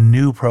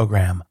Renew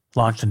program,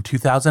 launched in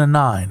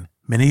 2009,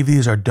 many of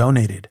these are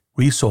donated,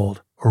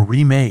 resold, or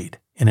remade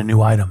into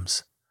new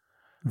items.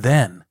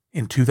 Then,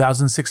 in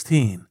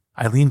 2016,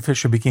 Eileen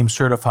Fisher became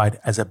certified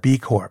as a B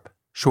Corp,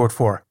 short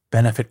for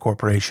Benefit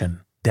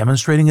Corporation,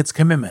 demonstrating its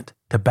commitment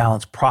to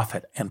balance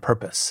profit and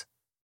purpose.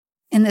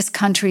 In this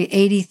country,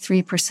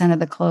 83% of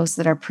the clothes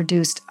that are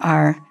produced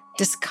are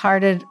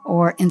discarded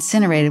or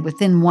incinerated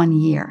within 1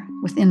 year.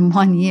 Within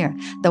 1 year.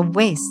 The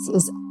waste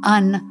is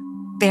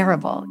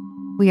unbearable.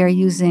 We are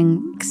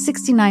using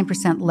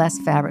 69% less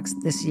fabrics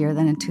this year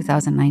than in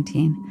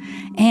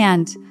 2019,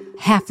 and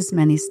half as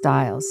many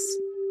styles.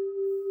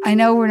 I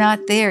know we're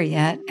not there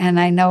yet, and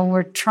I know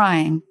we're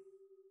trying.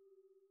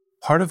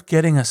 Part of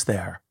getting us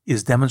there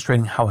is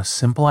demonstrating how a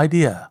simple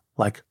idea,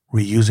 like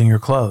reusing your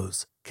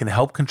clothes, can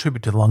help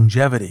contribute to the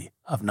longevity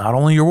of not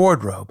only your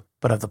wardrobe,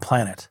 but of the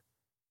planet.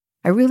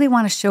 I really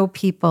want to show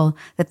people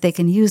that they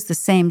can use the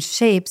same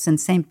shapes and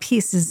same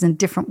pieces in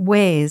different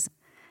ways.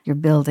 You're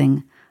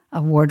building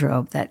a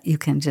wardrobe that you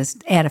can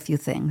just add a few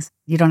things.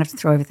 You don't have to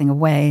throw everything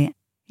away.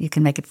 You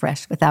can make it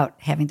fresh without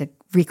having to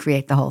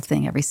recreate the whole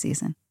thing every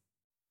season.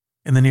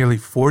 In the nearly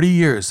 40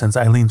 years since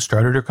Eileen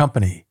started her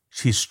company,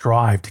 she's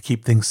strived to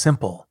keep things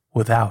simple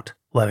without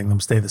letting them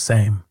stay the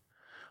same.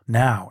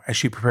 Now, as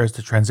she prepares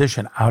to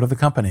transition out of the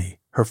company,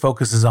 her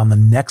focus is on the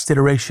next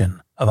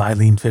iteration of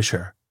Eileen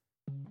Fisher.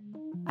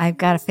 I've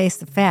got to face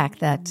the fact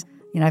that,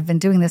 I've been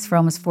doing this for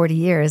almost 40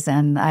 years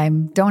and I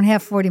don't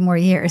have 40 more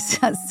years.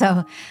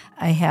 So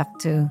I have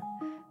to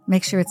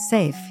make sure it's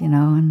safe,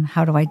 and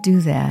how do I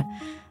do that?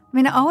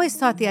 I always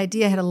thought the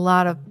idea had a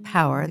lot of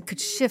power. It could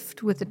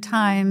shift with the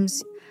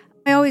times.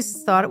 I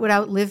always thought it would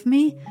outlive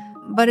me,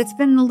 but it's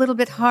been a little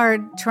bit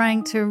hard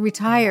trying to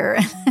retire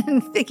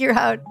and figure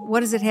out what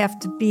does it have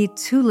to be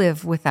to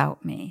live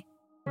without me.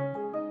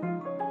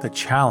 The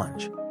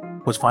challenge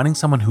was finding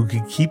someone who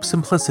could keep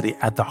simplicity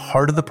at the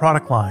heart of the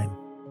product line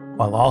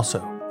while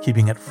also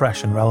keeping it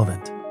fresh and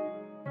relevant.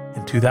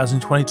 In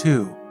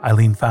 2022,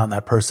 Eileen found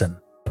that person.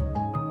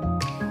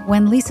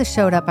 When Lisa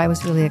showed up, I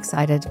was really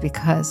excited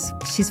because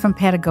she's from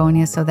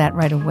Patagonia, so that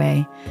right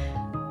away,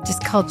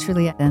 just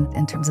culturally and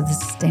in terms of the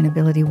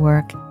sustainability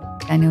work,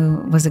 I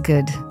knew it was a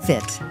good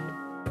fit.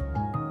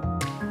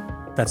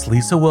 That's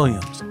Lisa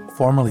Williams,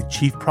 formerly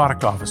Chief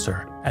Product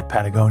Officer at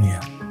Patagonia.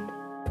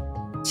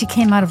 She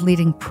came out of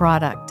leading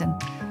product, and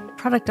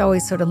product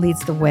always sort of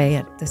leads the way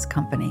at this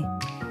company.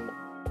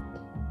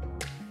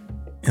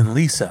 In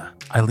Lisa,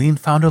 Eileen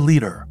found a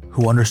leader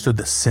who understood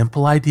the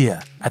simple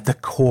idea at the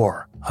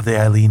core of the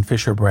Eileen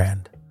Fisher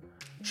brand.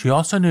 She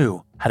also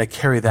knew how to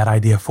carry that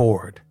idea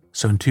forward.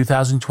 So in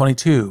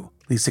 2022,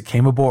 Lisa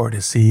came aboard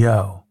as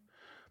CEO.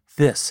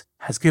 This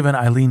has given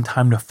Eileen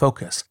time to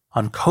focus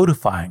on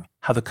codifying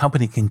how the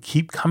company can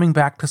keep coming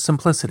back to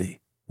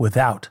simplicity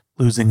without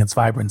losing its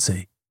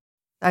vibrancy.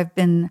 I've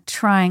been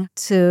trying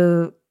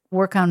to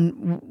work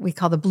on what we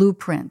call the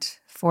blueprint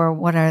for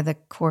what are the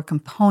core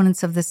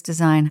components of this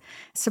design.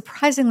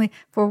 Surprisingly,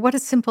 for what a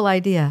simple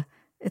idea,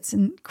 it's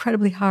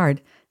incredibly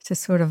hard to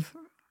sort of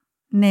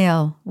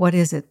nail what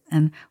is it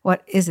and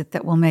what is it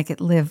that will make it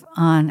live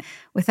on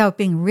without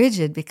being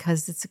rigid,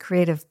 because it's a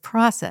creative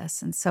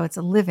process, and so it's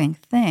a living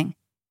thing.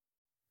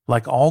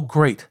 Like all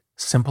great,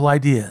 simple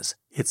ideas,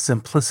 its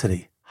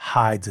simplicity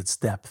hides its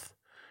depth.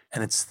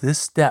 And it's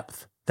this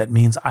depth that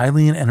means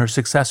Eileen and her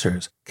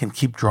successors can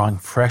keep drawing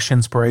fresh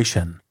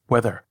inspiration,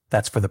 whether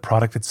that's for the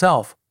product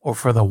itself or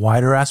for the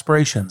wider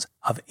aspirations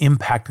of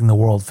impacting the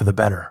world for the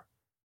better.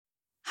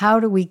 How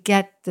do we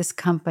get this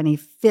company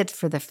fit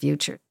for the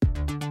future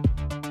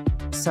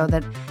so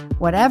that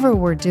whatever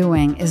we're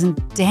doing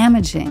isn't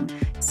damaging,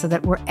 so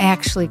that we're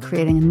actually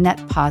creating a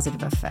net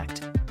positive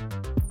effect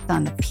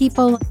on the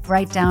people,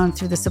 right down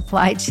through the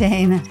supply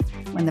chain,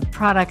 when the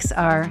products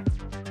are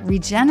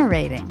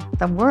regenerating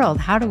the world?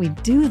 How do we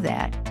do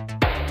that?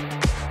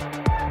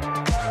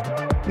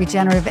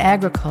 Regenerative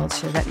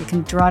agriculture, that you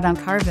can draw down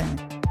carbon.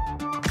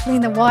 Clean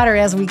the water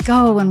as we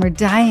go when we're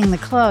dyeing the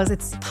clothes.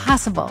 It's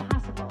possible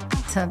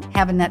to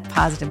have a net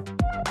positive.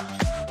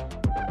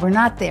 We're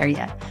not there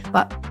yet,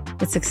 but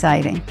it's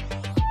exciting.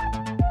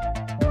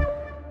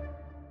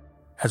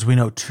 As we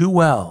know too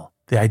well,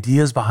 the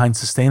ideas behind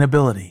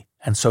sustainability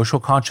and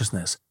social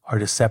consciousness are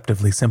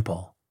deceptively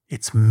simple.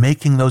 It's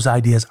making those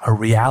ideas a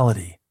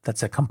reality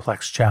that's a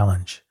complex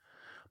challenge.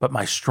 But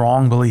my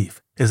strong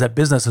belief is that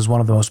business is one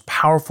of the most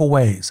powerful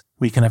ways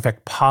we can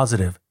affect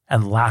positive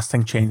and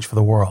lasting change for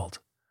the world.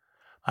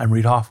 I'm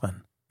Reid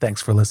Hoffman.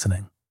 Thanks for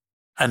listening.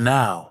 And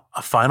now,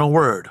 a final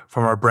word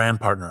from our brand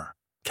partner,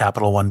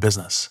 Capital One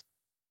Business.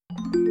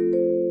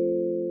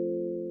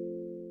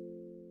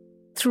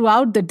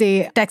 Throughout the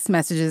day, text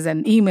messages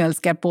and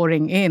emails kept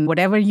pouring in.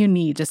 Whatever you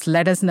need, just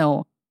let us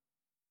know.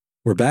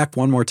 We're back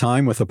one more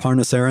time with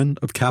Aparna Saran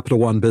of Capital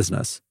One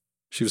Business.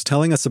 She was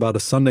telling us about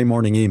a Sunday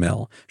morning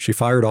email she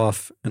fired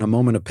off in a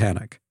moment of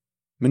panic.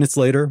 Minutes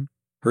later,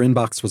 her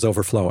inbox was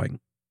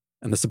overflowing.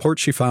 And the support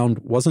she found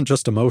wasn't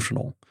just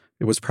emotional,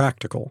 it was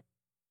practical.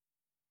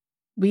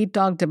 We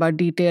talked about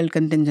detailed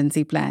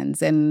contingency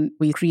plans, and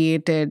we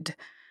created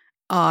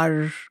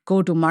our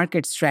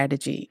go-to-market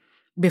strategy.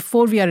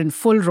 Before we are in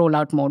full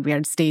rollout mode, we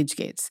had stage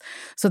gates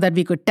so that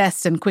we could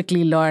test and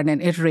quickly learn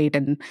and iterate.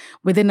 And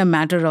within a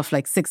matter of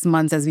 6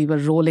 months, as we were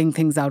rolling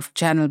things out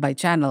channel by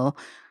channel,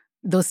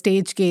 those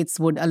stage gates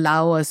would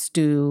allow us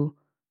to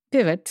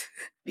pivot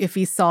if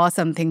we saw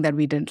something that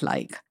we didn't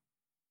like.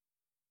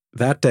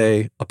 That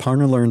day,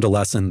 Aparna learned a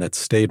lesson that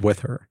stayed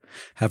with her.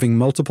 Having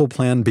multiple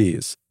plan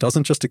Bs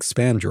doesn't just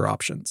expand your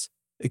options,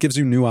 it gives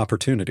you new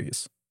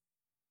opportunities.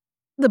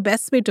 The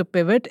best way to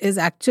pivot is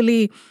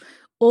actually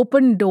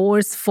open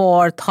doors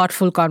for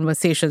thoughtful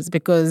conversations,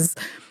 because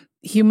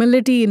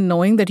humility in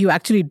knowing that you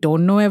actually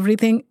don't know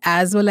everything,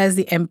 as well as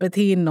the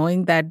empathy in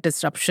knowing that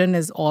disruption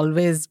is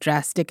always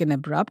drastic and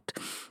abrupt,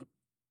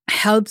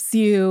 helps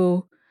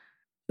you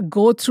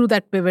go through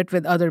that pivot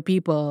with other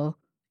people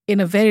in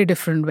a very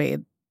different way.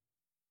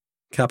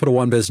 Capital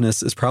One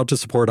Business is proud to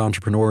support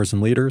entrepreneurs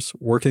and leaders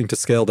working to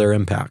scale their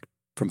impact,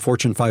 from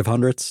Fortune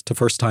 500s to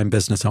first-time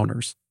business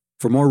owners.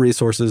 For more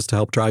resources to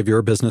help drive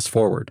your business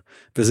forward,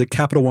 visit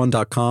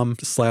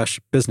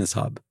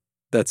CapitalOne.com/businesshub.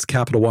 That's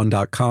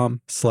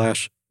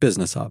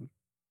CapitalOne.com/businesshub.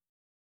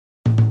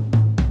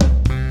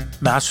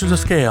 Masters of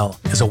Scale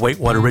is a Wait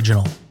What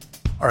original.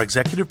 Our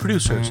executive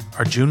producers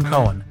are June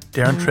Cohen,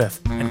 Darren Triff,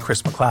 and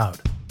Chris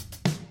McLeod.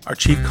 Our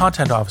chief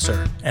content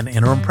officer and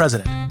interim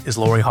president is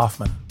Lori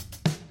Hoffman.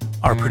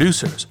 Our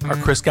producers are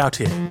Chris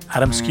Gautier,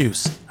 Adam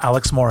Skuse,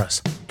 Alex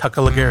Morris,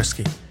 Tuka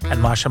Lagerski,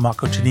 and Masha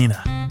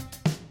Makochanina.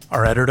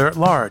 Our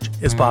editor-at-large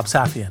is Bob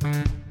Safian.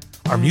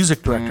 Our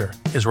music director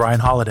is Ryan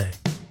Holiday.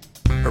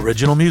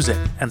 Original music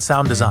and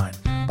sound design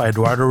by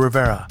Eduardo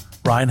Rivera,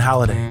 Ryan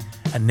Halliday,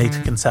 and Nate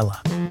Kinsella.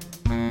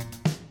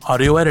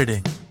 Audio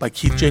editing by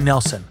Keith J.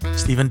 Nelson,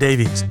 Stephen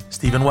Davies,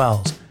 Stephen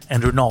Wells,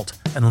 Andrew Nault,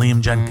 and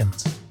Liam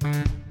Jenkins.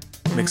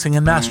 Mixing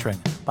and mastering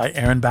by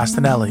Aaron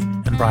Bastinelli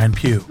and Brian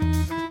Pugh.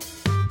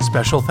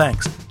 Special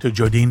thanks to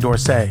Jodine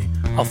Dorsey,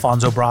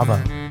 Alfonso Bravo,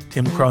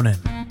 Tim Cronin,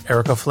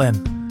 Erica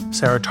Flynn,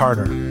 Sarah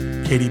Tarter,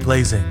 Katie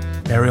Blazing,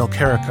 Mariel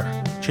Carricker,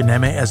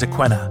 Chineme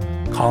Ezequena,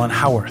 Colin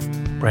Howarth,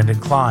 Brandon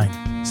Klein,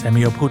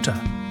 Sammy Oputa,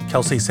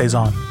 Kelsey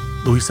Cezanne,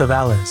 Luisa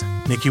Valles,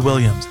 Nikki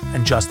Williams,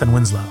 and Justin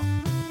Winslow.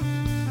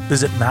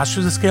 Visit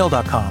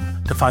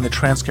mastersofscale.com to find the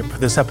transcript for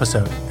this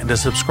episode and to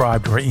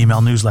subscribe to our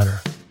email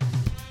newsletter.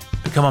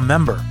 Become a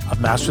member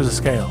of Masters of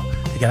Scale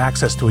to get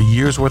access to a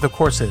year's worth of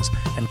courses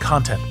and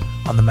content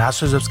on the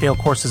Masters of Scale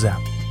Courses app.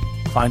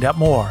 Find out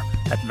more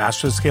at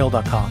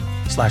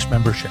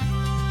mastersofscale.com/membership.